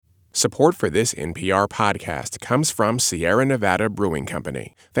Support for this NPR podcast comes from Sierra Nevada Brewing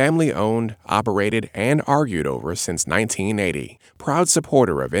Company, family-owned, operated, and argued over since 1980. Proud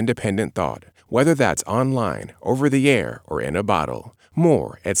supporter of independent thought, whether that's online, over the air, or in a bottle.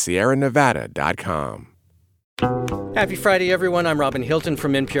 More at sierranevada.com. Happy Friday, everyone. I'm Robin Hilton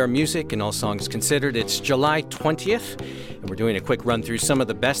from NPR Music and All Songs Considered. It's July 20th, and we're doing a quick run through some of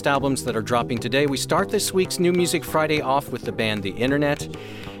the best albums that are dropping today. We start this week's New Music Friday off with the band The Internet.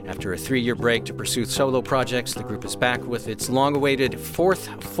 After a 3-year break to pursue solo projects, the group is back with its long-awaited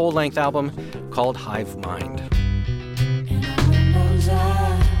 4th full-length album called Hive Mind.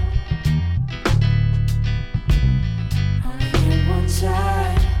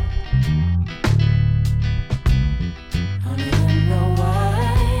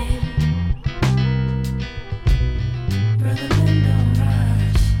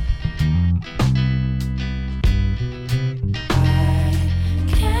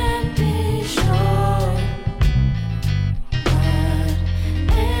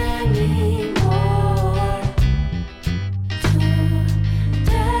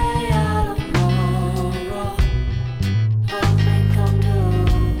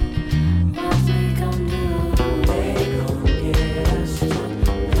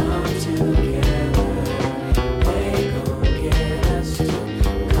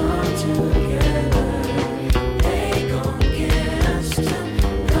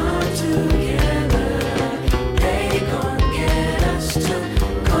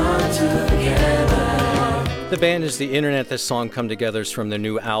 The band is The Internet. This song, Come Together, is from their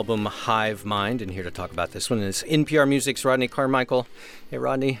new album, Hive Mind. And here to talk about this one is NPR Music's Rodney Carmichael. Hey,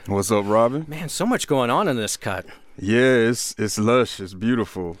 Rodney. What's up, Robin? Man, so much going on in this cut. Yeah, it's lush. It's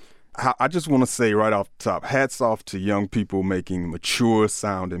beautiful. I just want to say right off the top, hats off to young people making mature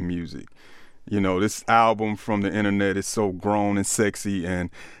sounding music. You know, this album from The Internet is so grown and sexy,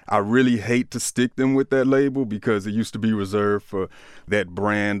 and I really hate to stick them with that label because it used to be reserved for that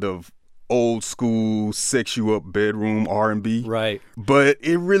brand of old school, sex you up bedroom R&B. Right. But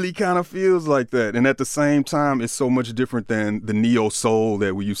it really kind of feels like that. And at the same time, it's so much different than the neo soul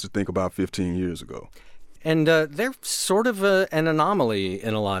that we used to think about 15 years ago. And they're sort of an anomaly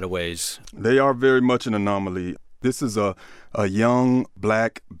in a lot of ways. They are very much an anomaly. This is a young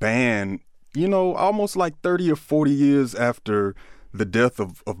black band, you know, almost like 30 or 40 years after the death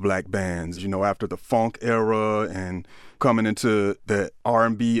of black bands, you know, after the funk era and coming into the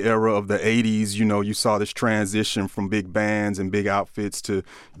R&B era of the 80s, you know, you saw this transition from big bands and big outfits to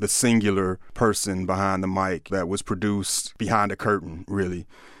the singular person behind the mic that was produced behind a curtain, really.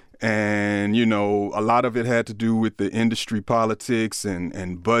 And, you know, a lot of it had to do with the industry politics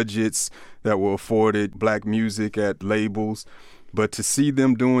and budgets that were afforded black music at labels. But to see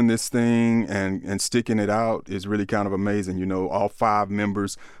them doing this thing and sticking it out is really kind of amazing. You know, all 5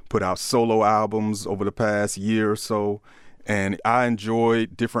 members put out solo albums over the past year or so. And I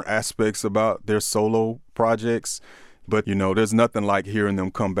enjoyed different aspects about their solo projects. But, you know, there's nothing like hearing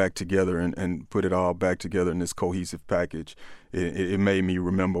them come back together and put it all back together in this cohesive package. It made me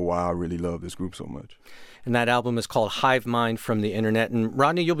remember why I really love this group so much. And that album is called Hive Mind from The Internet. And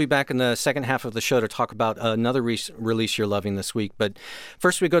Rodney, you'll be back in the second half of the show to talk about another release you're loving this week. But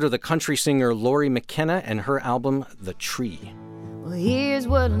first we go to the country singer Lori McKenna and her album, The Tree. Well, here's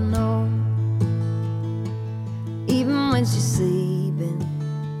what I know. Even when she's sleeping,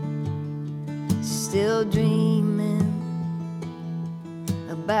 she's still dreaming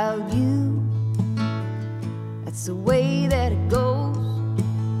about you. That's the way that it goes.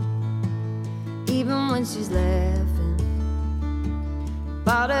 Even when she's laughing,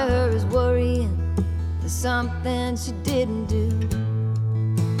 part of her is worrying. There's something she didn't do.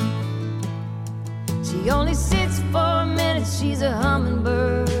 She only sits for a minute. She's a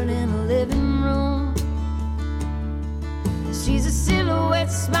hummingbird in a living room. She's a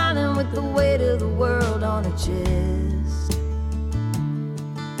silhouette smiling with the weight of the world on her chest.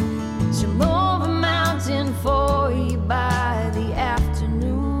 She'll move a mountain for you by the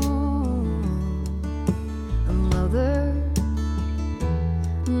afternoon. A mother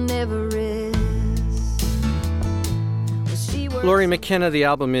never rests. Lori McKenna, the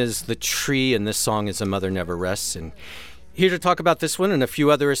album is The Tree, and this song is A Mother Never Rests. And here to talk about this one and a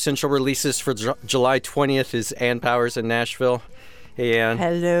few other essential releases for July 20th is Ann Powers in Nashville. Hey, Ann.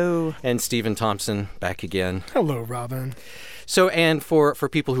 Hello. And Stephen Thompson back again. Hello, Robin. So, Ann, for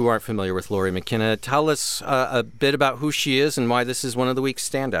people who aren't familiar with Lori McKenna, tell us a bit about who she is and why this is one of the week's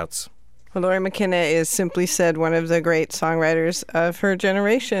standouts. Well, Lori McKenna is simply said one of the great songwriters of her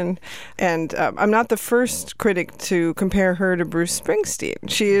generation. And I'm not the first critic to compare her to Bruce Springsteen.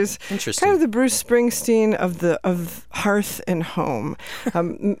 She is kind of the Bruce Springsteen of hearth and home.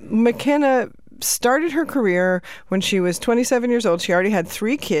 McKenna started her career when she was 27 years old. She already had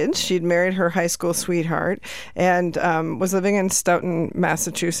 3 kids. She'd married her high school sweetheart and was living in Stoughton,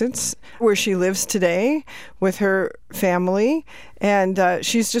 Massachusetts, where she lives today with her family. And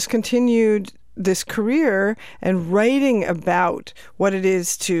she's just continued this career and writing about what it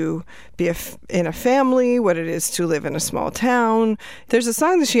is to be in a family, what it is to live in a small town. There's a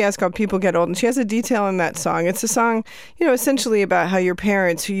song that she has called People Get Old, and she has a detail in that song. It's a song, essentially about how your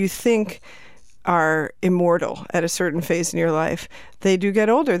parents, who you think are immortal at a certain phase in your life, they do get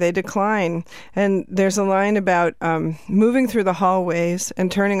older, they decline. And there's a line about moving through the hallways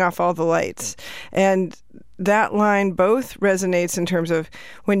and turning off all the lights. And that line both resonates in terms of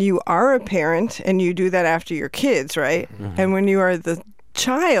when you are a parent and you do that after your kids, right? Mm-hmm. And when you are the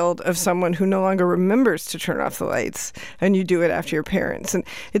child of someone who no longer remembers to turn off the lights and you do it after your parents. And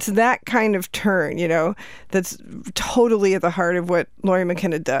it's that kind of turn, that's totally at the heart of what Lori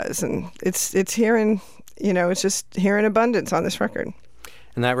McKenna does. And it's here it's just here in abundance on this record.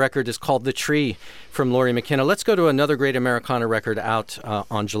 And that record is called The Tree from Lori McKenna. Let's go to another great Americana record out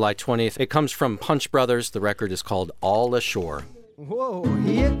on July 20th. It comes from Punch Brothers. The record is called All Ashore. Whoa,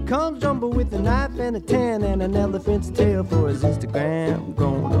 here comes Jumbo with a knife and a tan and an elephant's tail for his Instagram.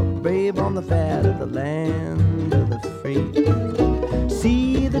 Gonna brave on the fat of the land of the free.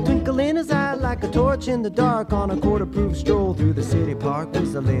 See the twinkle in his eye like a torch in the dark on a quarter-proof stroll through the city park.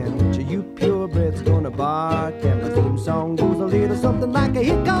 Whistling to you purebreds gonna bark, and the theme song goes a little something like a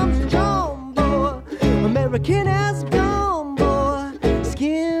here comes Jumbo, American as gumbo,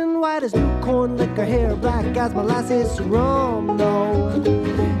 skin white as new corn liquor, hair black as molasses rum. No,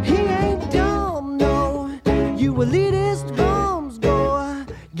 he ain't dumb, no, you elitist bums go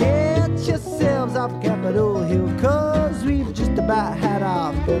get yourselves off Capitol Hill, cause we've just about had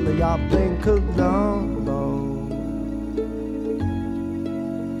our fill of y'all playing Columbo.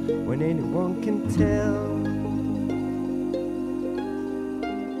 When anyone can tell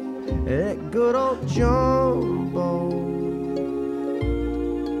that good old Jumbo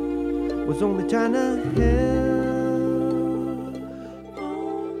was only trying to help,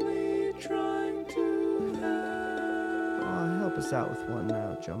 only trying to help. Oh, help us out with one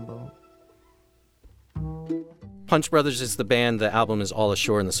now, Jumbo. Punch Brothers is the band. The album is All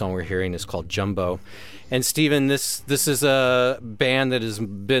Ashore, and the song we're hearing is called Jumbo. And Stephen, this is a band that has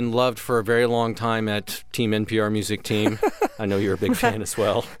been loved for a very long time at Team NPR Music Team. I know you're a big fan as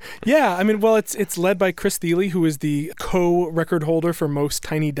well. Yeah, it's led by Chris Thiele, who is the co-record holder for most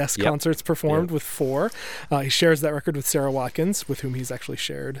Tiny Desk concerts performed with 4. He shares that record with Sarah Watkins, with whom he's actually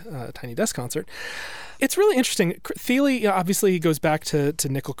shared a Tiny Desk concert. It's really interesting. Thiele, obviously, he goes back to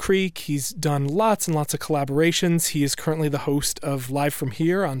Nickel Creek. He's done lots and lots of collaborations. He is currently the host of Live From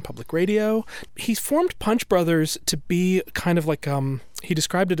Here on public radio. He's formed Punch Brothers to be kind of like, he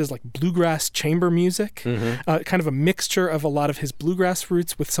described it as like bluegrass chamber music, kind of a mixture of a lot of his bluegrass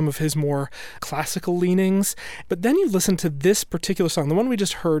roots with some of his more classical leanings. But then you listen to this particular song, the one we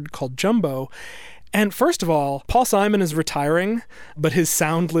just heard called Jumbo, and first of all, Paul Simon is retiring, but his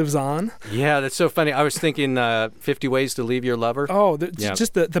sound lives on. Yeah, that's so funny. I was thinking 50 Ways to Leave Your Lover. Oh,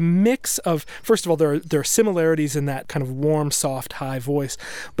 just the mix of, first of all, there are similarities in that kind of warm, soft, high voice,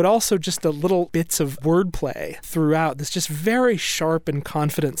 but also just the little bits of wordplay throughout. This just very sharp and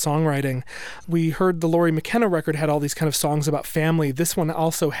confident songwriting. We heard the Lori McKenna record had all these kind of songs about family. This one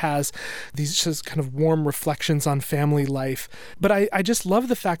also has these just kind of warm reflections on family life. But I just love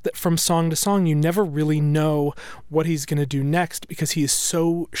the fact that from song to song, you never really know what he's going to do next because he is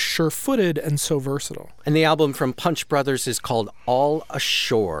so sure-footed and so versatile. And the album from Punch Brothers is called All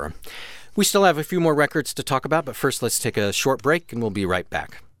Ashore. We still have a few more records to talk about, but first let's take a short break and we'll be right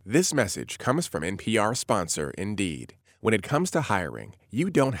back. This message comes from NPR sponsor Indeed. When it comes to hiring,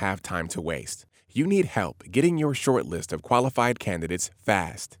 you don't have time to waste. You need help getting your short list of qualified candidates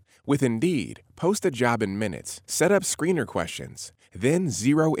fast. With Indeed, post a job in minutes, set up screener questions, then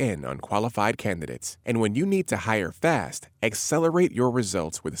zero in on qualified candidates. And when you need to hire fast, accelerate your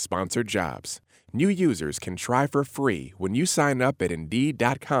results with sponsored jobs. New users can try for free when you sign up at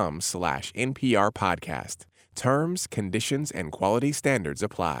Indeed.com/NPR podcast. Terms, conditions, and quality standards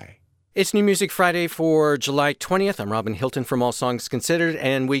apply. It's New Music Friday for July 20th. I'm Robin Hilton from All Songs Considered,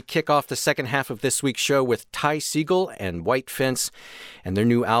 and we kick off the second half of this week's show with Ty Segall and White Fence, and their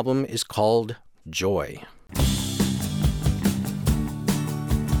new album is called Joy.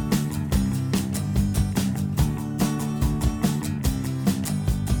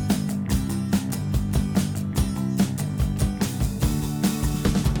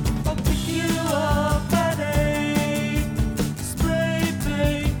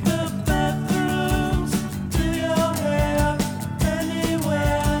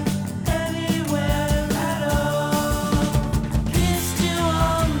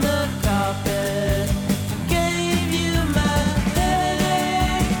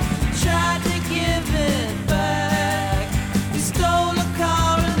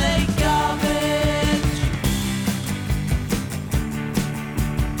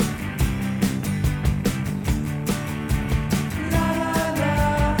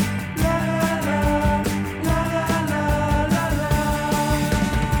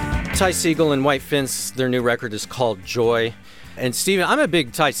 Ty Segall and White Fence, their new record is called Joy. And Stephen, I'm a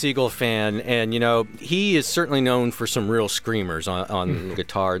big Ty Segall fan, and he is certainly known for some real screamers on the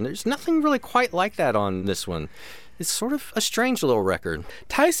guitar, and there's nothing really quite like that on this one. It's sort of a strange little record.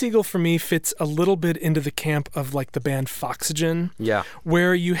 Ty Segall, for me, fits a little bit into the camp of like the band Foxygen,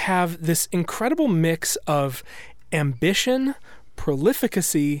 where you have this incredible mix of ambition,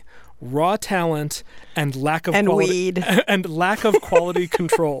 prolificacy, raw talent, and lack of weed and lack of quality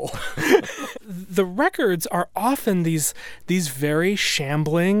control. The records are often these very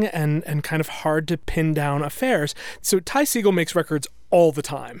shambling and kind of hard to pin down affairs. So Ty Segall makes records all the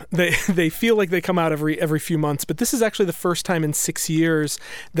time. They feel like they come out every few months, but this is actually the first time in 6 years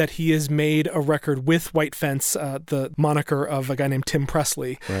that he has made a record with White Fence, the moniker of a guy named Tim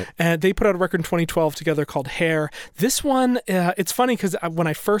Presley. Right. And they put out a record in 2012 together called Hair. This one, it's funny because when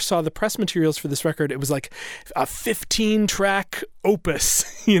I first saw the press materials for this record, it was like a 15-track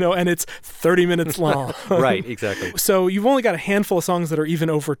opus, and it's 30 minutes long. Right, exactly. So you've only got a handful of songs that are even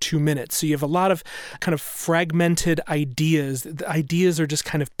over 2 minutes. So you have a lot of kind of fragmented ideas. The ideas are just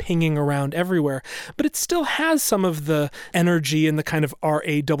kind of pinging around everywhere, but it still has some of the energy and the kind of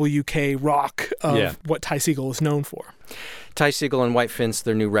RAWK rock of what Ty Segall is known for. Ty Segall and White Fence,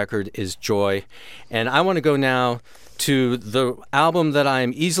 their new record is Joy. And I want to go now to the album that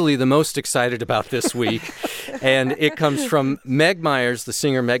I'm easily the most excited about this week. And it comes from Meg Myers, the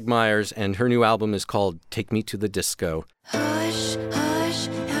singer Meg Myers, and her new album is called Take Me to the Disco. Hush, hush,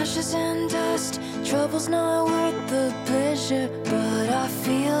 ashes and dust. Trouble's not worth the pleasure, but I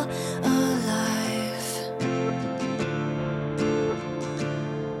feel alive.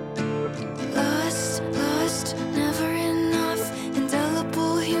 Lust, never enough.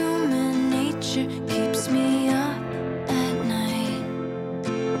 Indelible human nature keeps me up at night.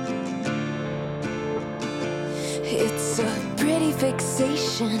 It's a pretty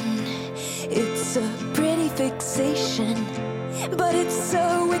fixation. It's a pretty fixation. But it's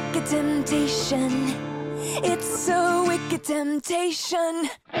a wicked temptation. It's a wicked temptation.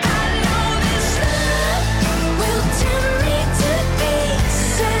 I know this love will tear me to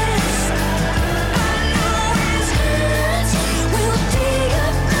pieces. I know his hands will dig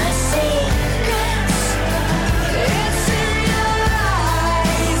up my secrets. It's in your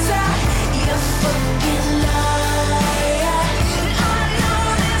eyes, you fucking liar. I know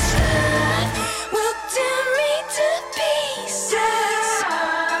this love will tear me to pieces.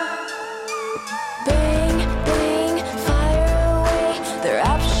 Bang, bang, fire away. The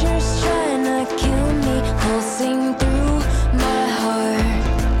rapture's trying to kill me, pulsing through my heart.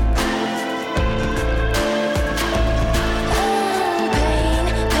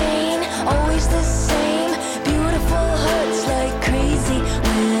 Pain, always the same. Beautiful hurts like crazy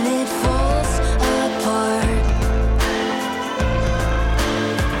when it falls apart.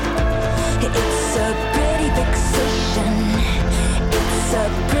 It's a pretty fixation. It's a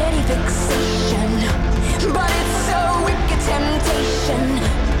pretty fixation. But it's a wicked temptation.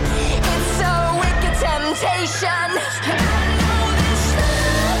 It's a wicked temptation. I know this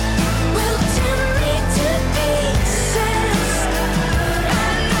love will tear me to pieces. I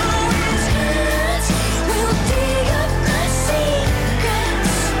know his hands will dig up my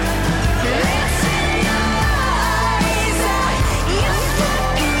secrets. It's in your eyes, you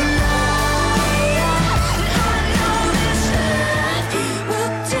fucking liar. I know this love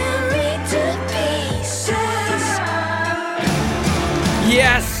will tear me to pieces.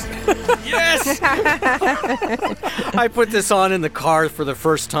 Yes! Yes! I put this on in the car for the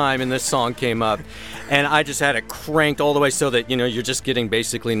first time, and this song came up. And I just had it cranked all the way so that, you're just getting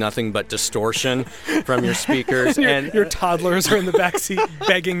basically nothing but distortion from your speakers. And your toddlers are in the backseat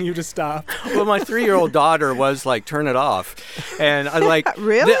begging you to stop. Well, my 3-year-old daughter was like, turn it off. And I like,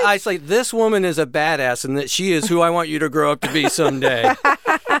 Really? I was like, this woman is a badass, and that she is who I want you to grow up to be someday.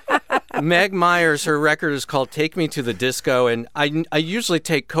 Meg Myers, her record is called Take Me to the Disco, and I usually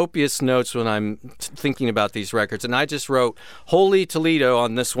take copious notes when I'm thinking about these records, and I just wrote Holy Toledo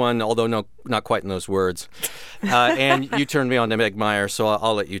on this one, although not quite in those words. And you turned me on to Meg Myers, so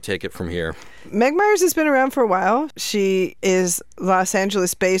I'll let you take it from here. Meg Myers has been around for a while. She is Los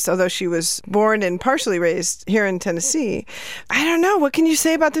Angeles-based, although she was born and partially raised here in Tennessee. I don't know. What can you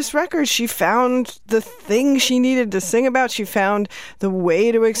say about this record? She found the thing she needed to sing about. She found the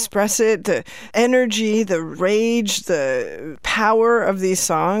way to express it, the energy, the rage, the power of these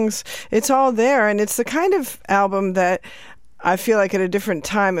songs. It's all there, and it's the kind of album that I feel like at a different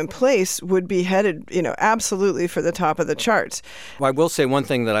time and place would be headed, absolutely for the top of the charts. Well, I will say one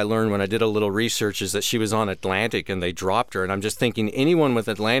thing that I learned when I did a little research is that she was on Atlantic and they dropped her. And I'm just thinking anyone with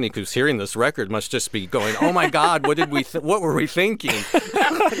Atlantic who's hearing this record must just be going, oh my God, what were we thinking?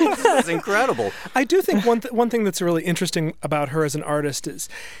 This is incredible. I do think one thing that's really interesting about her as an artist is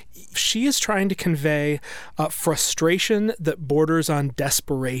she is trying to convey frustration that borders on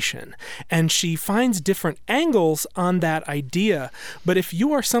desperation. And she finds different angles on that idea. But if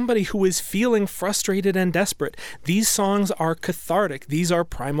you are somebody who is feeling frustrated and desperate, these songs are cathartic. These are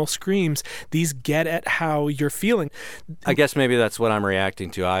primal screams. These get at how you're feeling. I guess maybe that's what I'm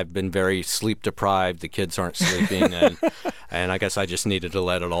reacting to. I've been very sleep deprived. The kids aren't sleeping. And I guess I just needed to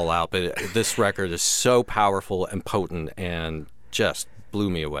let it all out. But this record is so powerful and potent and just blew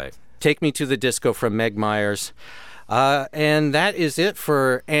me away. Take Me to the Disco from Meg Myers. And that is it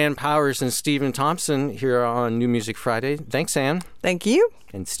for Ann Powers and Stephen Thompson here on New Music Friday. Thanks, Ann. Thank you.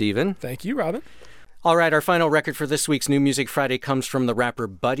 And Stephen. Thank you, Robin. All right, our final record for this week's New Music Friday comes from the rapper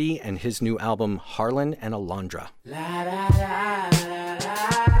Bugge and his new album, Harlan and Alondra. La, da, da, da, da,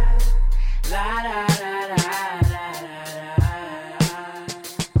 la, da, da, da, da, la, da, da.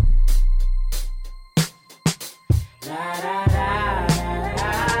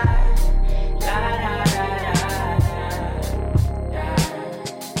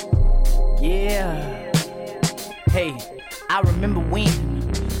 Yeah. Hey, I remember when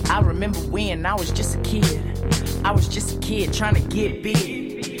I was just a kid. I was just a kid trying to get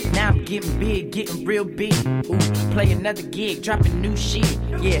big. Now I'm getting big, getting real big. Ooh, play another gig, dropping new shit.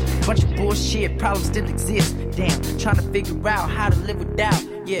 Yeah, bunch of bullshit, problems still exist. Damn, trying to figure out how to live without.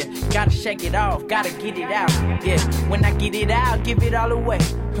 Yeah, gotta shake it off, gotta get it out. Yeah, when I get it out, give it all away.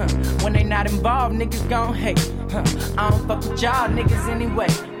 When they not involved, niggas gon' hate. I don't fuck with y'all niggas anyway.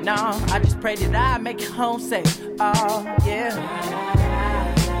 Nah, I just pray that I make it home safe. Oh, yeah.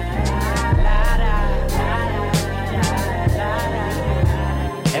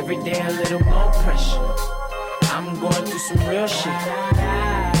 Every day a little more pressure. I'm going through some real shit.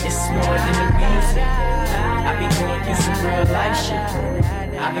 It's more than the music. I be going through some real life shit.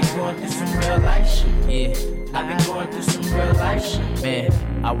 I be going through some real life shit. Yeah. I've been going through some real life shit.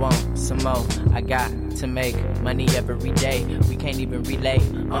 Man, I want some more. I got to make money every day. We can't even relate.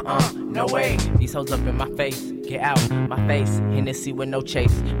 No way. These hoes up in my face. Get out my face. Hennessy with no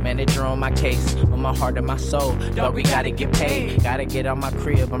chase. Manager on my case. With my heart and my soul. Dog, we gotta get paid. Gotta get on my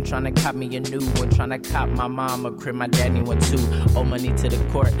crib. I'm trying to cop me a new one. Trying to cop my mom a crib. My daddy went too. Owe money to the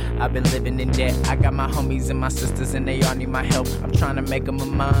court. I've been living in debt. I got my homies and my sisters and they all need my help. I'm trying to make them a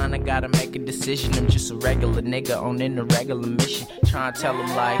mine. I gotta make a decision. I'm just a regular nigga on an irregular mission. Trying to tell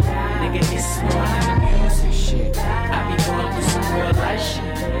them like, nigga, it's more than the music shit. I be going through some real life shit.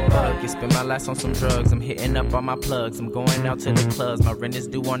 Bugge, spend my last on some drugs. I'm hitting up all my plugs. I'm going out to the clubs. My rent is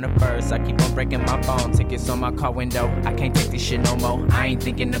due on the 1st. I keep on breaking my phone. Tickets on my car window. I can't take this shit no more. I ain't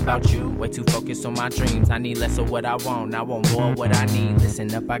thinking about you. Way too focused on my dreams. I need less of what I want. I want more of what I need.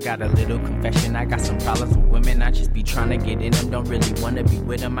 Listen up, I got a little confession. I got some problems with women. I just be trying to get in them. Don't really want to be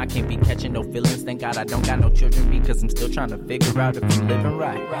with them. I can't be catching no feelings. Thank God I don't got no children because I'm still trying to figure out if I'm living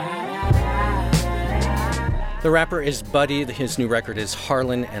right. The rapper is Bugge. His new record is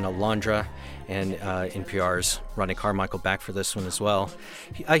Harlan and Alondra. And NPR's Rodney Carmichael back for this one as well.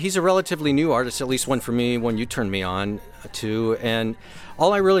 He's a relatively new artist, at least one for me, one you turned me on to. And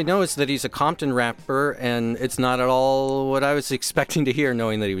all I really know is that he's a Compton rapper, and it's not at all what I was expecting to hear,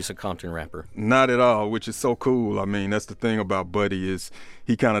 knowing that he was a Compton rapper. Not at all, which is so cool. I mean, that's the thing about Bugge is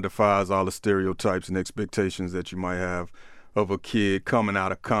he kind of defies all the stereotypes and expectations that you might have of a kid coming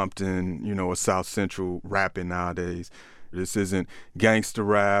out of Compton, a South Central rapping nowadays. This isn't gangster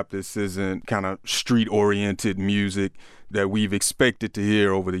rap. This isn't kind of street-oriented music that we've expected to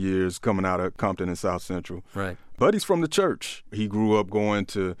hear over the years coming out of Compton and South Central. Right. But he's from the church. He grew up going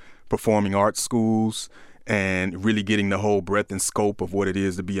to performing arts schools and really getting the whole breadth and scope of what it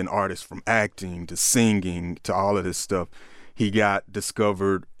is to be an artist, from acting to singing to all of this stuff. He got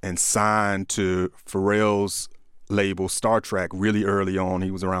discovered and signed to Pharrell's label, Star Trek, really early on.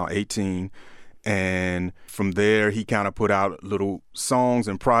 He was around 18. And from there, he kind of put out little songs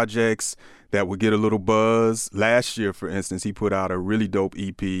and projects that would get a little buzz. Last year, for instance, he put out a really dope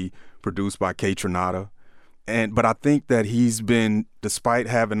EP produced by K Tronada. But I think that he's been, despite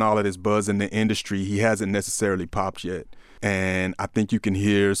having all of this buzz in the industry, he hasn't necessarily popped yet. And I think you can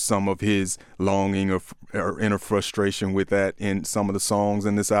hear some of his longing or inner frustration with that in some of the songs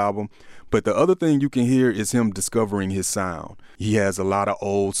in this album. But the other thing you can hear is him discovering his sound. He has a lot of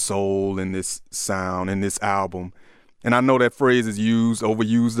old soul in this sound, in this album. And I know that phrase is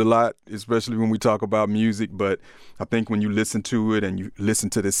overused a lot, especially when we talk about music, but I think when you listen to it and you listen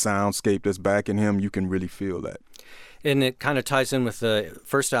to this soundscape that's backing him, you can really feel that. And it kind of ties in with the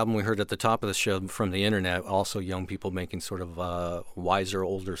first album we heard at the top of the show from the internet, also young people making sort of wiser,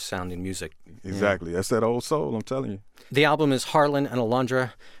 older sounding music. Exactly. Yeah. That's that old soul, I'm telling you. The album is Harlan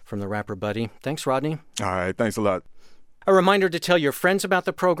Alondra from the rapper Buddy. Thanks, Rodney. All right. Thanks a lot. A reminder to tell your friends about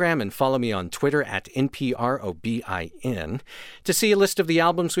the program and follow me on Twitter at NPROBIN. To see a list of the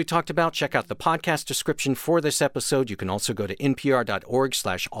albums we talked about, check out the podcast description for this episode. You can also go to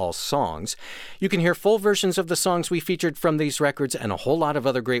npr.org/allsongs. You can hear full versions of the songs we featured from these records and a whole lot of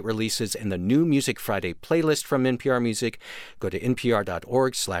other great releases in the new Music Friday playlist from NPR Music. Go to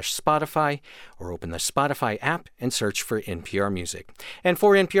npr.org/Spotify or open the Spotify app and search for NPR Music. And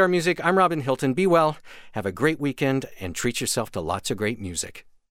for NPR Music, I'm Robin Hilton. Be well, have a great weekend, and treat yourself to lots of great music.